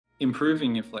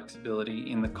improving your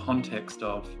flexibility in the context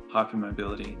of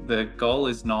hypermobility. The goal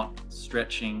is not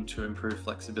stretching to improve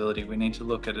flexibility. We need to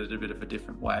look at it a bit of a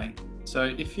different way. So,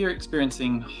 if you're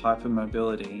experiencing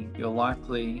hypermobility, you're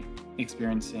likely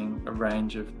experiencing a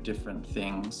range of different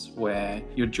things where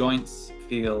your joints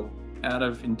feel out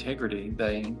of integrity.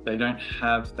 They don't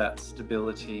have that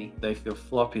stability. They feel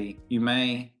floppy. You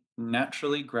may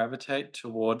naturally gravitate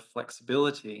toward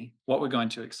flexibility. What we're going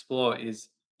to explore is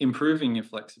improving your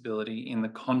flexibility in the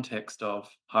context of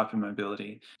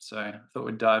hypermobility. So I thought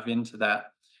we'd dive into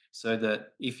that so that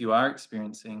if you are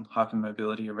experiencing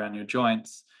hypermobility around your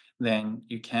joints, then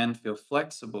you can feel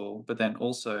flexible, but then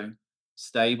also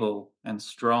stable and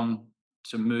strong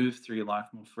to move through your life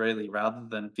more freely rather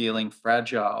than feeling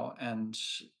fragile and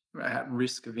at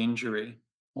risk of injury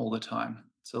all the time.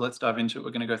 So let's dive into it. We're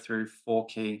going to go through four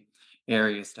key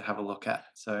areas to have a look at.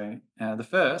 So the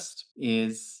first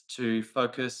is to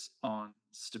focus on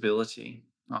stability.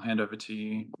 I'll hand over to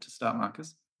you to start,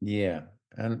 Marcus. Yeah,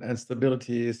 and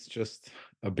stability is just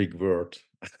a big word.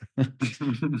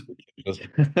 Just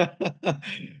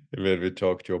when we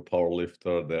talk to a power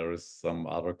lifter, there is some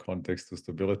other context to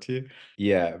stability.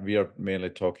 Yeah, we are mainly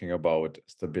talking about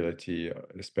stability,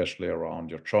 especially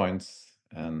around your joints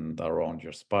and around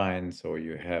your spine. So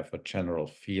you have a general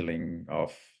feeling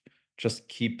of just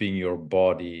keeping your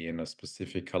body in a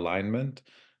specific alignment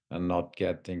and not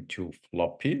getting too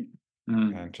floppy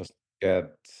Mm, and just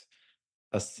get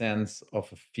a sense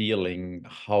of a feeling.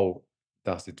 How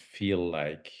does it feel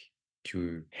like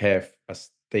to have a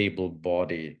stable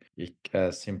body?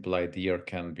 A simple idea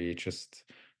can be just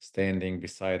standing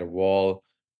beside a wall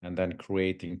and then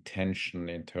creating tension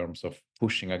in terms of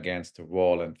pushing against the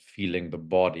wall and feeling the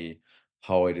body,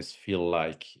 how it is feel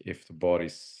like if the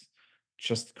body's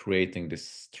just creating this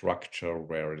structure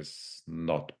where it is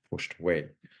not pushed away,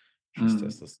 just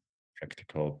as mm. a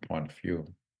practical point of view.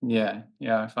 Yeah,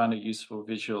 I find a useful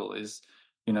visual is,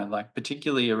 like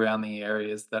particularly around the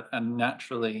areas that are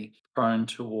naturally prone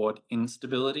toward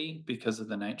instability because of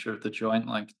the nature of the joint,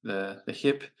 like the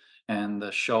hip and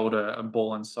the shoulder and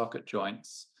ball and socket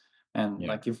joints. And Yeah.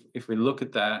 like if we look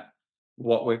at that,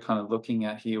 what we're kind of looking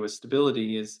at here with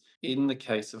stability is in the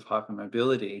case of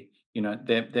hypermobility,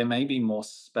 there may be more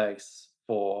space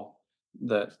for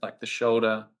the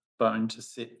shoulder bone to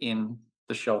sit in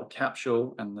the shoulder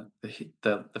capsule and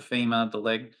the femur, the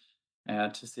leg,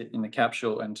 to sit in the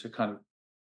capsule and to kind of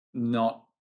not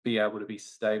be able to be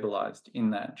stabilized in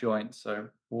that joint. So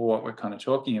what we're kind of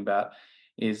talking about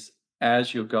is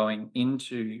as you're going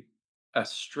into a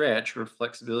stretch or a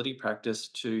flexibility practice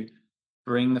to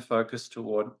bring the focus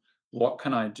toward what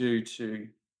can I do to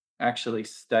actually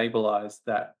stabilize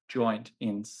that joint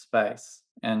in space.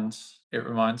 And it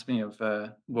reminds me of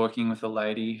working with a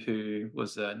lady who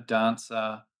was a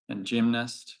dancer and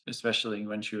gymnast, especially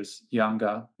when she was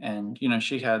younger. And,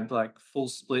 she had like full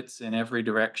splits in every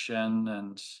direction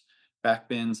and back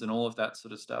bends and all of that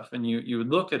sort of stuff. And you would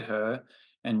look at her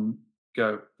and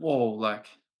go, whoa, like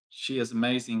she has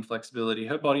amazing flexibility.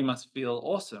 Her body must feel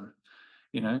awesome,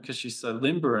 because she's so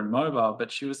limber and mobile,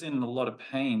 but she was in a lot of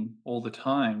pain all the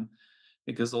time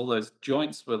because all those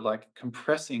joints were like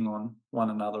compressing on one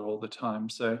another all the time.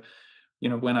 So,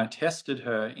 when I tested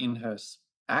her in her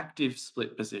active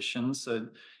split position, so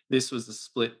this was a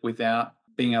split without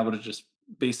being able to just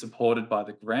be supported by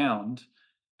the ground,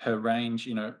 her range,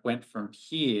 went from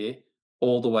here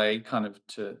all the way kind of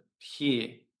to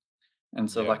here. And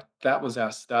so, Yeah. like, that was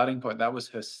our starting point. That was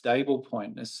her stable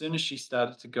point. As soon as she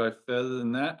started to go further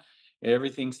than that,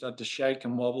 everything started to shake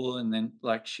and wobble, and then,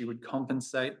 like, she would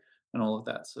compensate and all of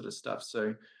that sort of stuff.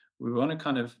 So, we want to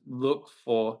kind of look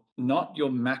for not your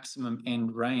maximum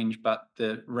end range, but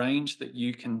the range that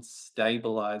you can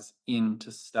stabilize in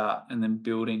to start and then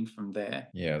building from there.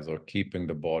 Yeah, so keeping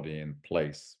the body in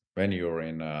place when you're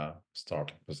in a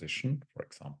starting position, for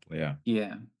example. Yeah.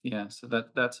 Yeah. So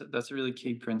that's a really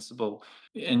key principle,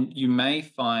 and you may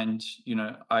find,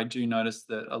 I do notice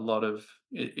that a lot of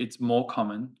it's more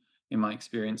common in my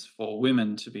experience for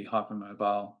women to be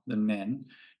hypermobile than men,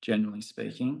 generally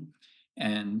speaking,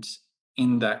 and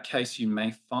in that case, you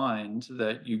may find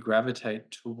that you gravitate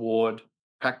toward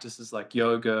practices like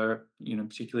yoga,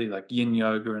 particularly like yin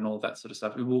yoga and all that sort of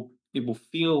stuff. It will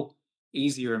feel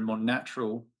easier and more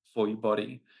natural for your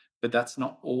body, but that's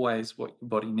not always what your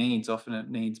body needs. Often it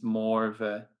needs more of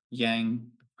a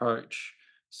yang approach.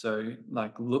 So,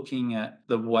 like looking at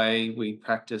the way we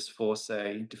practice for,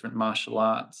 say, different martial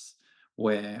arts,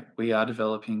 where we are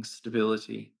developing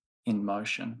stability in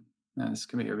motion. Now, this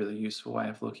can be a really useful way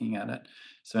of looking at it.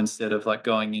 So, instead of like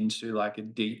going into like a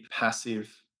deep passive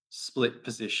split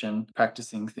position,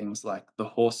 practicing things like the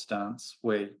horse stance,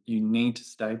 where you need to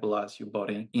stabilize your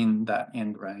body in that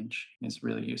end range, is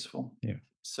really useful. Yeah.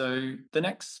 So, the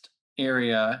next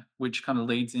area, which kind of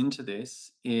leads into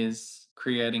this, is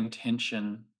creating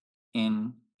tension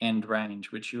in end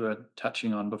range, which you were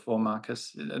touching on before,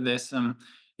 Marcus. There's some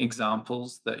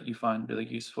examples that you find really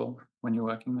useful when you're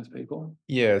working with people?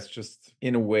 Yeah, it's just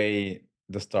in a way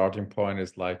the starting point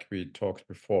is like we talked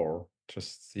before,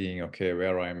 just seeing, okay,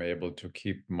 where I'm able to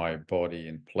keep my body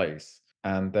in place.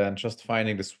 And then just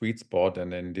finding the sweet spot,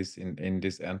 and in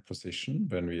this end position,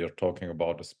 when we are talking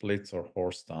about the splits or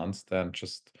horse stance, then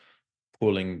just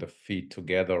pulling the feet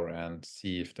together and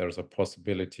see if there's a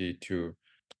possibility to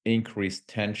increase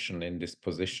tension in this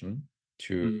position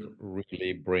to Mm.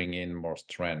 really bring in more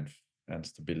strength and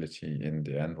stability in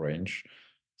the end range.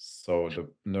 So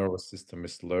the nervous system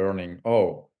is learning,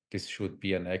 oh, this should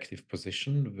be an active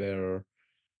position where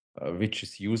which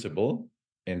is usable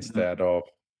Mhm. instead of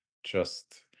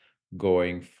just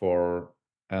going for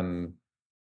an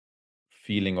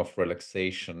feeling of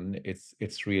relaxation.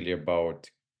 It's really about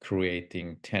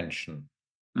creating tension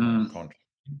Mm. con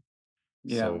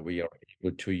so Yeah. we are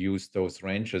able to use those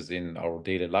ranges in our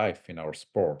daily life, in our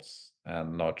sports,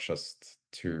 and not just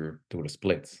to do the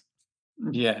splits.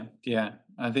 Yeah, yeah.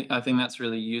 I think that's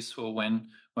really useful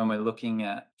when we're looking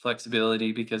at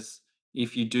flexibility, because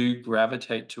if you do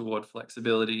gravitate toward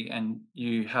flexibility and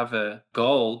you have a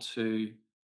goal to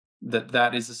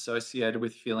that is associated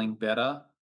with feeling better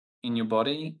in your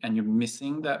body and you're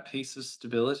missing that piece of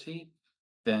stability,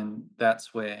 then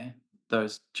that's where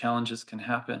those challenges can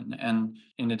happen. And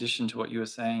in addition to what you were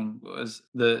saying, was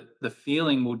the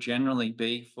feeling will generally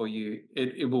be for you,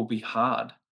 it will be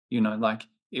hard, like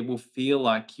it will feel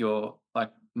like your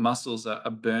like muscles are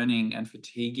burning and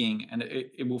fatiguing, and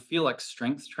it will feel like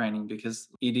strength training, because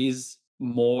it is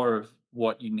more of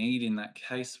what you need in that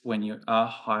case when you are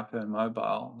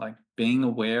hypermobile, like being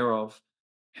aware of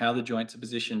how the joints are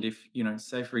positioned. If,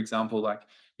 say for example, like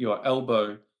your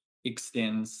elbow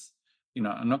extends,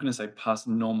 I'm not going to say past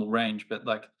normal range, but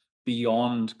like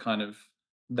beyond kind of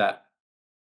that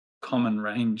common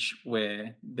range,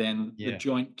 where then the Yeah,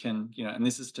 joint can, and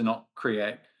this is to not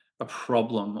create a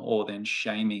problem or then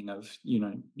shaming of,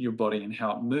 your body and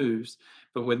how it moves,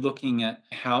 but we're looking at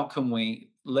how can we,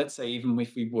 let's say, even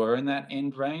if we were in that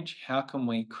end range, how can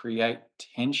we create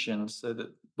tension so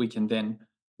that we can then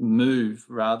move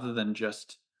rather than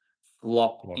just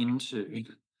flop block. into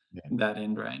Yeah. that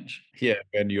end range. Yeah,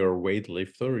 when you're a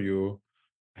weightlifter, you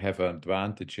have an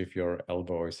advantage if your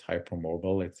elbow is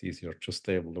hypermobile. It's easier to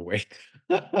stable the weight.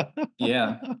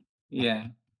 Yeah. Yeah.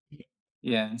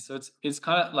 Yeah, so it's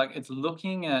kind of like it's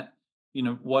looking at,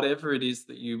 whatever it is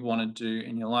that you want to do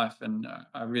in your life, and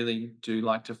I really do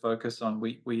like to focus on,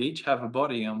 we each have a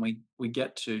body, and we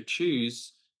get to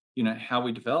choose, how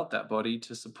we develop that body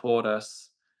to support us,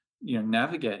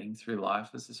 navigating through life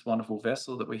as this wonderful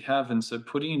vessel that we have. And so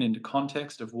putting it into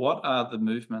context of what are the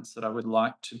movements that I would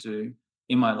like to do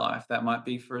in my life. That might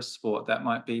be for a sport, that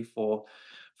might be for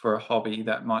a hobby,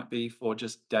 that might be for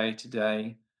just day to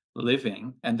day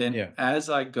living. And then Yeah, as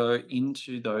I go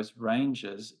into those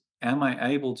ranges, am I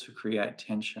able to create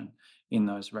tension in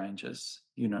those ranges?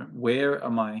 Where are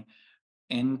my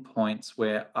endpoints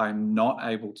where I'm not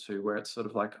able to, where it's sort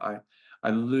of like I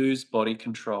lose body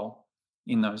control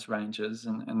in those ranges.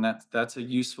 And that's a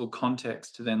useful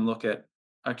context to then look at,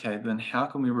 okay, then how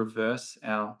can we reverse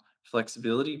our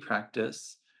flexibility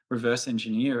practice, reverse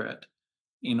engineer it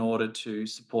in order to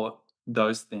support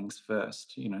those things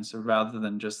first. So rather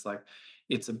than just like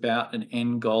it's about an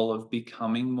end goal of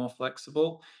becoming more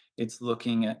flexible, it's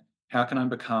looking at how can I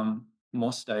become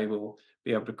more stable,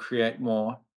 be able to create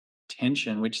more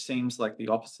tension, which seems like the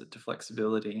opposite to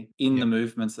flexibility in the yeah,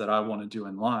 movements that I want to do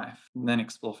in life, and then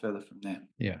explore further from there.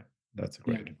 yeah. That's a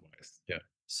Yeah. great advice. Yeah.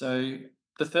 So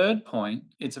the third point,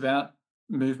 it's about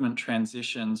movement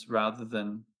transitions rather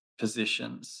than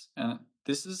positions. And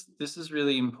this is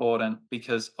really important,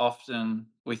 because often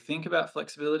we think about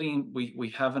flexibility and we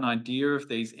have an idea of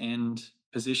these end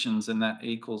positions and that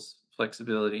equals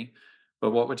flexibility.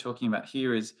 But what we're talking about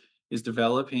here is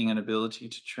developing an ability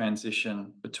to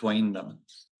transition between them.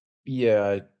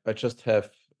 Yeah, I just have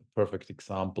a perfect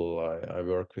example. I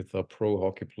work with a pro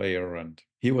hockey player, and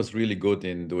he was really good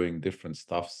in doing different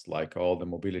stuffs like all the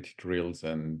mobility drills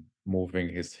and moving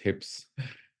his hips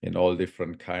in all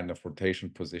different kind of rotation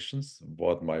positions,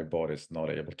 what my body is not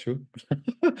able to.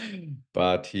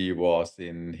 But he was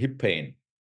in hip pain,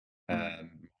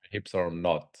 Mm,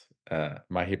 and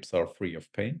my hips are free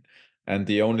of pain. And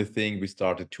the only thing we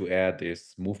started to add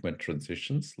is movement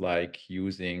transitions, like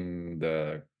using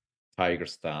the tiger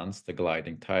stance, the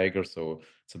gliding tiger. So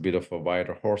it's a bit of a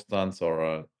wider horse stance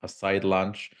or a side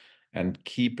lunge, and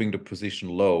keeping the position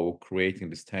low, creating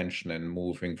this tension and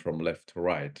moving from left to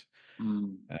right.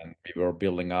 Mm. And we were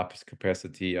building up his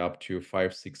capacity up to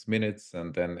 5, 6 minutes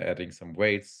and then adding some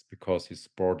weights because his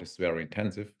sport is very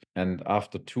intensive. And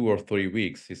after 2 or 3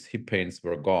 weeks, his hip pains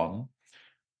were gone.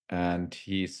 And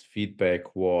his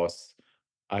feedback was,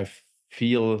 I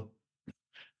feel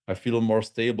I feel more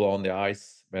stable on the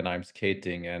ice when I'm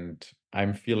skating, and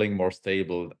I'm feeling more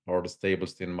stable or the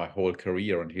stablest in my whole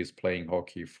career. And he's playing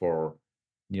hockey for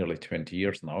nearly 20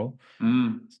 years now.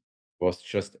 Mm. Was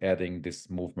just adding these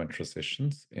movement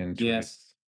transitions into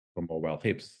Yes. his mobile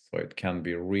hips. So it can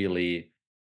be really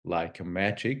like a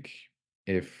magic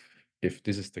if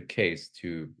this is the case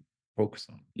to focus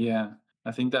on. Yeah,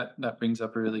 I think that that brings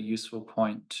up a really useful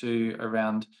point too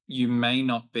around you may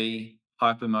not be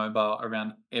hypermobile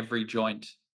around every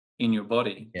joint in your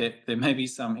body. Yeah. There may be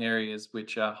some areas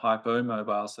which are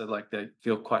hypomobile, so like they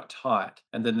feel quite tight.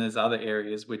 And then there's other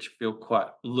areas which feel quite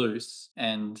loose.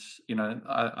 And,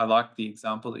 I like the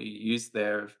example that you used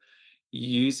there of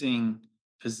using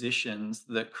positions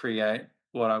that create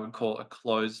what I would call a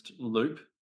closed loop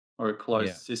or a closed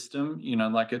Yeah. system.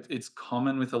 Like it's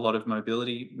common with a lot of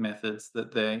mobility methods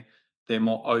that they're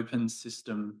more open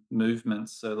system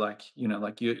movements. So like,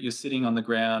 like you're sitting on the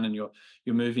ground and you're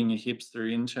moving your hips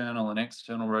through internal and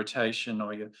external rotation,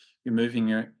 or you're moving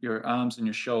your arms and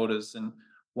your shoulders. And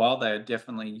while they are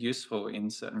definitely useful in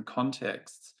certain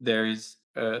contexts, there is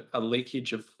a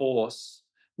leakage of force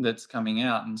that's coming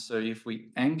out. And so if we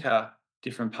anchor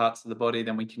different parts of the body,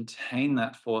 then we contain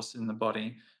that force in the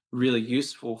body. Really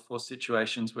useful for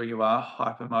situations where you are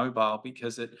hypermobile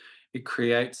because it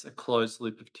creates a closed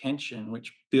loop of tension,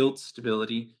 which builds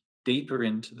stability deeper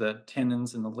into the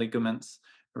tendons and the ligaments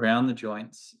around the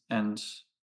joints. And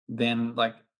then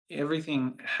like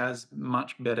everything has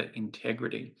much better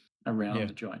integrity around Yeah.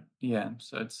 the joint. Yeah.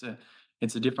 So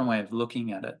it's a different way of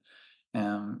looking at it,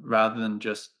 rather than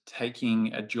just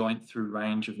taking a joint through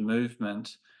range of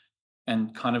movement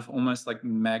and kind of almost like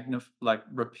like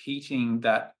repeating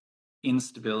that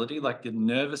instability. Like the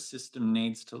nervous system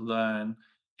needs to learn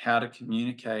how to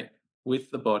communicate with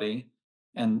the body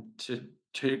and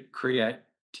to create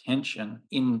tension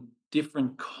in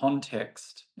different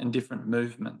context and different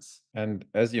movements. And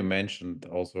as you mentioned,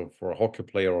 also for a hockey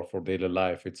player or for daily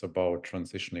life, it's about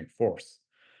transitioning force.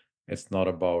 It's not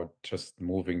about just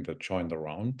moving the joint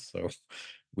around. So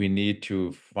we need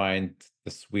to find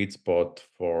the sweet spot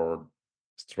for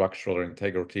structural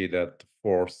integrity, that the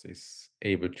force is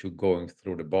able to going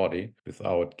through the body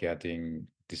without getting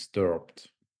disturbed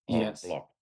or Yes.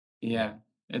 blocked. Yeah. Yeah,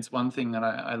 it's one thing that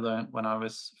I learned when I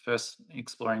was first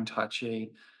exploring Tai Chi,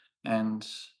 and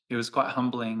it was quite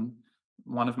humbling.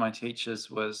 One of my teachers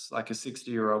was like a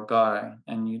 60-year-old guy,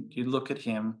 and you look at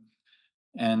him,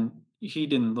 and he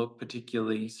didn't look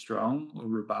particularly strong or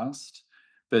robust.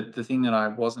 But the thing that I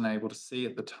wasn't able to see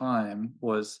at the time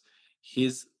was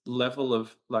his level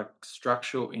of like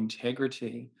structural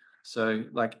integrity. So,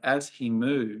 like, as he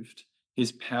moved,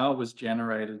 his power was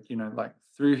generated, like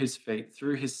through his feet,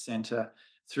 through his center,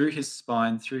 through his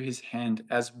spine, through his hand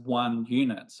as one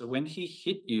unit. So, when he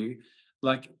hit you,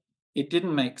 like, it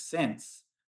didn't make sense.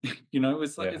 It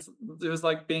was like Yeah. it was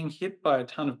like being hit by a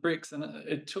ton of bricks, and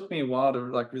it took me a while to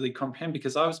like really comprehend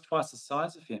because I was twice the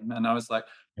size of him, and I was like,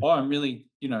 "Oh, I'm really,"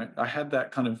 I had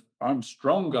that kind of I'm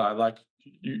strong guy. Like,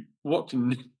 you, what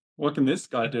can what can this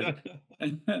guy do?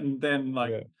 And then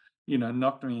like, Yeah.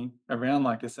 knocked me around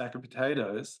like a sack of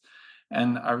potatoes,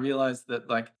 and I realized that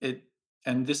like it.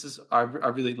 And this is I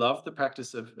really love the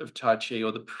practice of Tai Chi,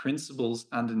 or the principles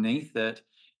underneath it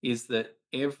is that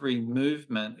every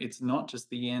movement, it's not just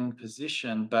the end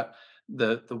position, but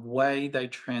the way they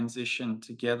transition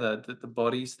together, that the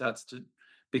body starts to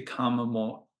become a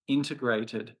more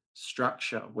integrated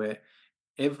structure where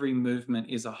every movement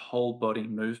is a whole body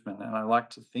movement. And I like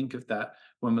to think of that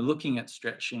when we're looking at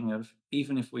stretching, of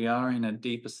even if we are in a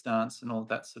deeper stance and all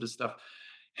that sort of stuff,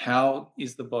 how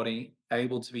is the body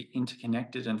able to be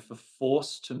interconnected and for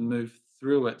force to move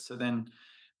through it? So then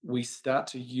we start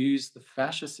to use the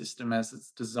fascia system as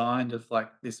it's designed, of like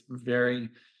this very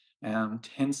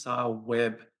tensile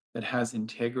web that has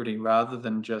integrity, rather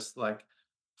than just like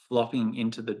flopping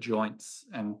into the joints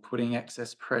and putting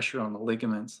excess pressure on the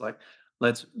ligaments. Like,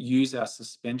 let's use our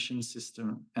suspension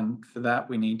system. And for that,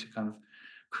 we need to kind of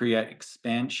create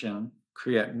expansion,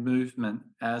 create movement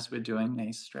as we're doing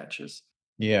these stretches.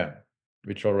 Yeah.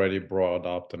 Which already brought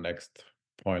up the next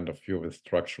point of view with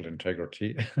structural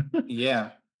integrity.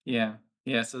 Yeah, yeah,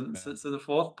 yeah. So, Yeah. so, so the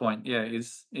fourth point, yeah,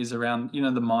 is around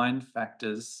the mind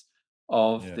factors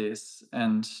of Yeah. this.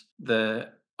 And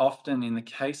the often in the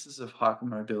cases of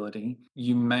hypermobility,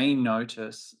 you may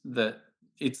notice that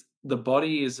it's the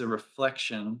body is a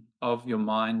reflection of your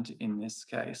mind in this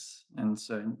case. And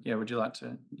so, yeah, would you like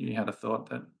to? You had a thought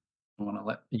that I want to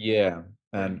let. Yeah.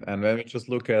 Yeah. And when we just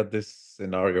look at this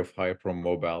scenario of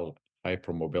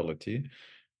hypermobility,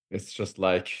 it's just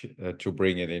like to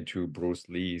bring it into Bruce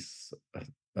Lee's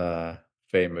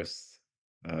famous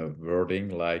wording,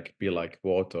 like be like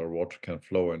water, water can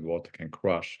flow and water can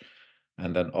crush.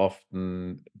 And then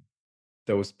often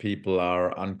those people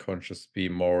are unconscious be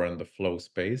more in the flow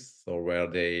space, or where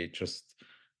they just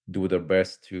do their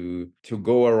best to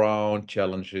go around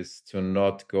challenges, to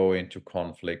not go into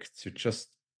conflict, to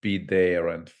just be there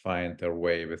and find their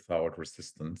way without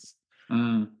resistance.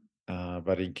 Mm,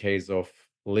 But in case of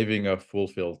living a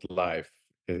fulfilled life,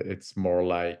 it's more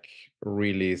like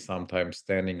really sometimes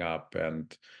standing up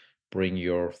and bring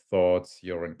your thoughts,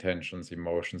 your intentions,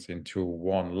 emotions into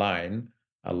one line,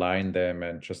 align them,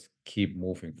 and just keep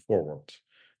moving forward.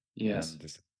 yes. And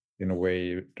this, in a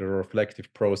way, the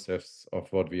reflective process of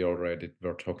what we already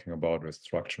were talking about with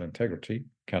structural integrity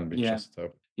can be Yeah. just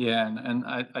a Yeah, and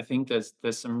I think there's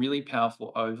some really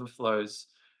powerful overflows.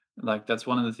 Like that's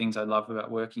one of the things I love about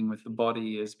working with the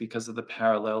body is because of the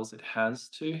parallels it has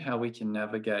to how we can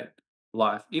navigate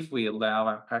life if we allow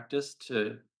our practice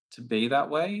to be that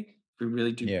way. If we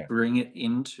really do yeah, bring it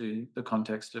into the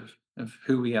context of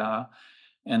who we are,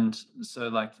 and so,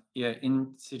 like, yeah,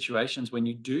 in situations when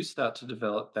you do start to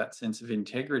develop that sense of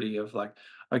integrity of like,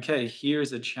 okay, here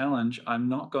is a challenge. I'm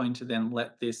not going to then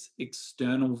let this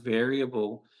external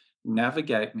variable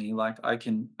navigate me. Like I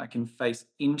can face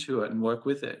into it and work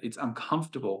with it. It's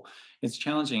uncomfortable, it's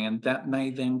challenging. And that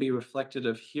may then be reflected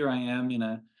of here I am in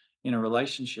a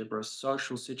relationship or a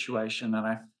social situation, and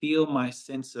I feel my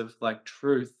sense of like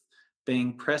truth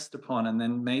being pressed upon. And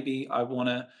then maybe I want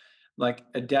to like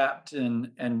adapt and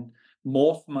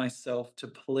morph myself to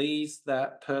please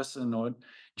that person or yeah,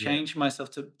 change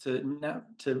myself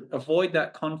to avoid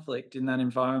that conflict in that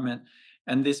environment.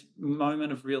 And this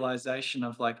moment of realization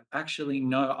of like, actually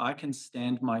no, I can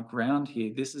stand my ground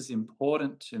here, this is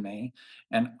important to me,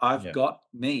 and I've yeah, got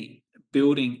me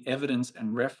building evidence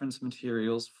and reference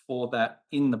materials for that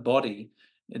in the body.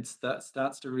 It's that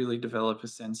starts to really develop a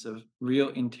sense of real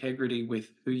integrity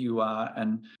with who you are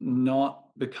and not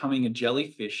becoming a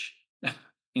jellyfish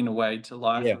in a way to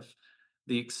life yeah. of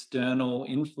the external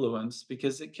influence,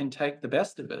 because it can take the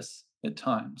best of us at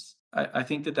times. I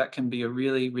think that that can be a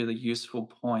really, really useful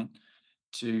point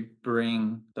to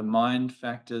bring the mind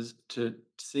factors to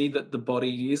see that the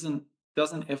body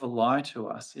doesn't ever lie to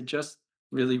us. It just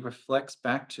really reflects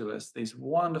back to us these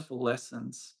wonderful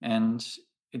lessons. And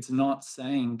it's not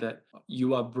saying that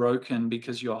you are broken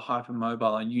because you're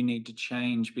hypermobile and you need to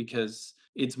change, because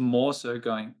it's more so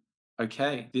going,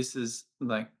 okay, this is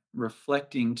like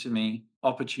reflecting to me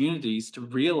opportunities to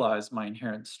realize my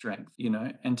inherent strength,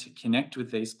 and to connect with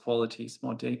these qualities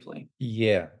more deeply.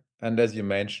 Yeah. And as you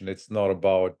mentioned, it's not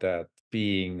about that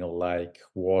being like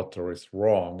water is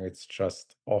wrong. It's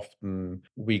just often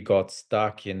we got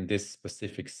stuck in this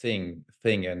specific thing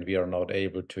and we are not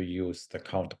able to use the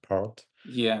counterpart.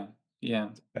 Yeah, yeah,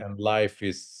 And life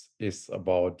is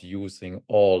about using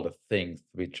all the things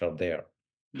which are there.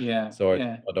 yeah, So it's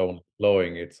yeah. not only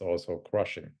flowing, it's also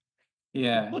crushing.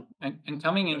 Yeah, and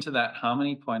coming into that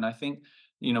harmony point, I think,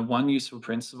 one useful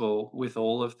principle with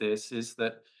all of this is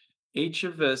that each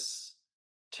of us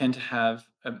tend to have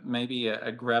maybe a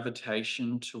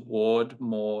gravitation toward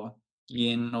more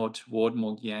yin or toward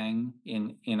more yang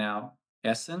in our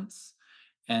essence.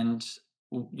 And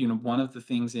one of the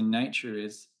things in nature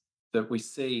is that we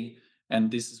see, and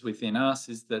this is within us,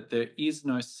 is that there is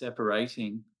no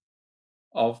separating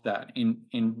of that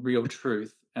in real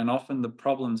truth. And often the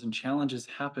problems and challenges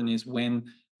happen is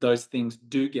when those things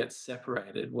do get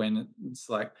separated, when it's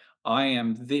like, I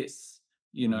am this,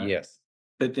 you know Yes.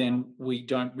 but then we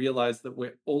don't realize that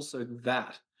we're also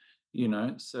that,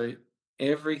 so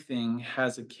everything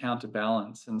has a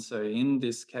counterbalance. And so in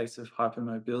this case of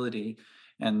hypermobility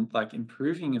and like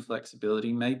improving your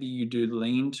flexibility, maybe you do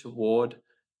lean toward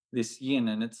this yin,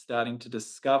 and it's starting to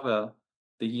discover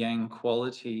the yang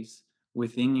qualities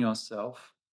within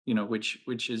yourself,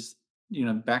 which is,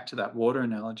 back to that water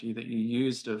analogy that you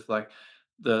used of like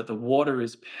the water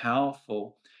is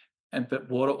powerful, and but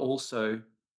water also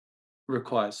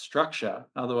requires structure,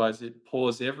 otherwise it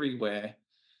pours everywhere,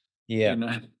 you Yeah.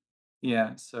 know?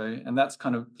 Yeah, so and that's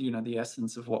kind of, the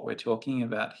essence of what we're talking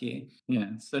about here.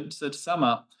 Yeah, so to sum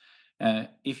up,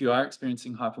 if you are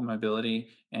experiencing hypermobility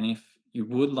and if you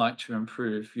would like to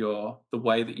improve the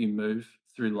way that you move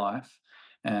through life,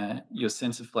 your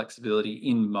sense of flexibility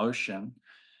in motion,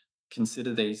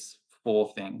 consider these four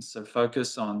things. So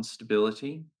focus on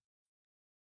stability,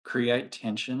 create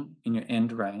tension in your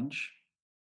end range,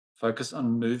 focus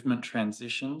on movement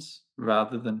transitions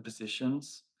rather than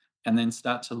positions, and then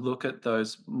start to look at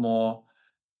those more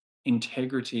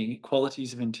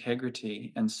qualities of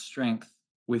integrity and strength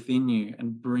within you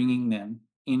and bringing them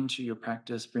into your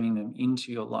practice, bringing them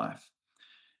into your life.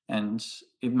 And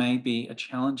it may be a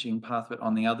challenging path, but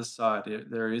on the other side,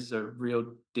 there is a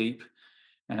real deep,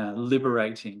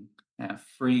 liberating,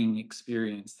 freeing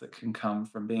experience that can come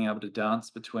from being able to dance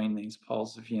between these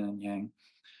poles of yin and yang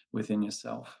within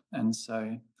yourself. And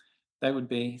so they would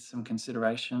be some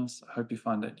considerations. I hope you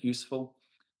find it useful.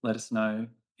 Let us know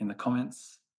in the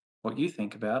comments what you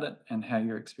think about it and how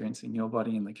you're experiencing your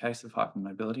body in the case of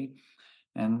hypermobility.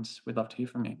 And we'd love to hear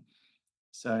from you.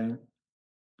 So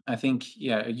I think,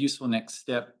 yeah, a useful next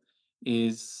step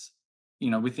is,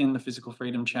 within the Physical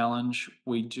Freedom Challenge,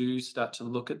 we do start to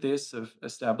look at this of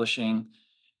establishing,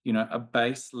 a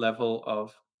base level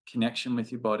of connection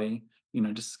with your body,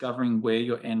 discovering where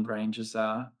your end ranges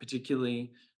are,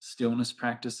 particularly stillness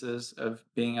practices of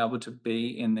being able to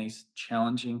be in these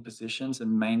challenging positions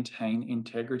and maintain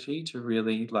integrity to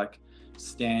really like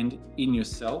stand in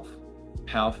yourself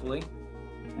powerfully.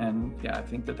 And yeah, I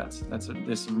think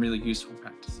there's some really useful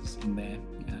practices in there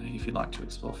if you'd like to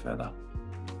explore further.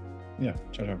 Yeah,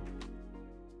 ciao, ciao.